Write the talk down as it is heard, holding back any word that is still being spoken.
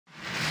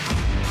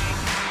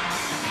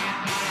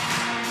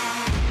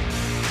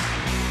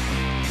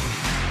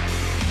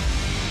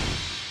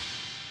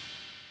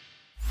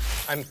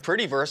I'm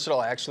pretty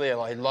versatile, actually.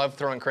 I love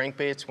throwing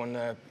crankbaits when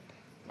the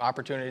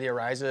opportunity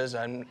arises.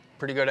 I'm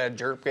pretty good at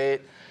jerkbait.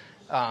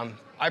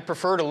 I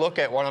prefer to look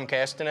at what I'm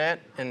casting at,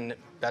 and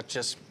that's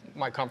just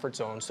my comfort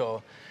zone.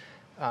 So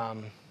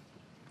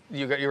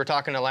you were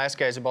talking to last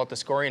guys about the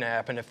scoring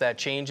app, and if that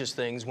changes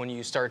things when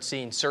you start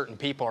seeing certain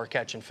people are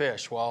catching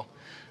fish. Well,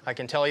 I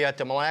can tell you at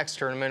the Mille Lacs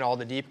tournament, all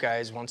the deep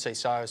guys, once they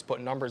saw I was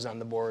putting numbers on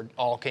the board,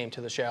 all came to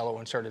the shallow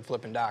and started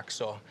flipping docks.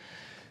 So, I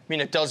mean,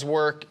 it does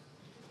work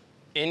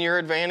in your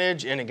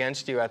advantage and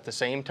against you at the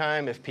same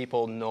time if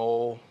people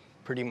know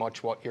pretty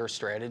much what your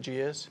strategy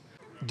is.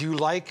 Do you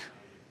like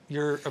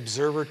your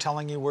observer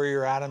telling you where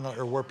you're at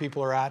or where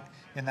people are at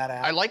in that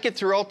app? I like it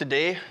throughout the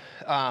day.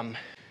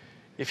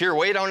 If you're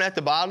way down at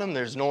the bottom,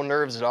 there's no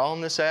nerves at all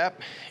in this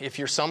app. If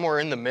you're somewhere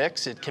in the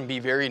mix, it can be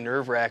very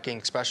nerve-wracking,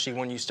 especially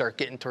when you start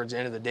getting towards the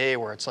end of the day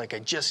where it's like, I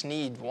just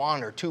need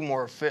 1 or 2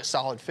 more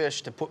solid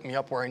fish to put me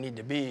up where I need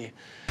to be.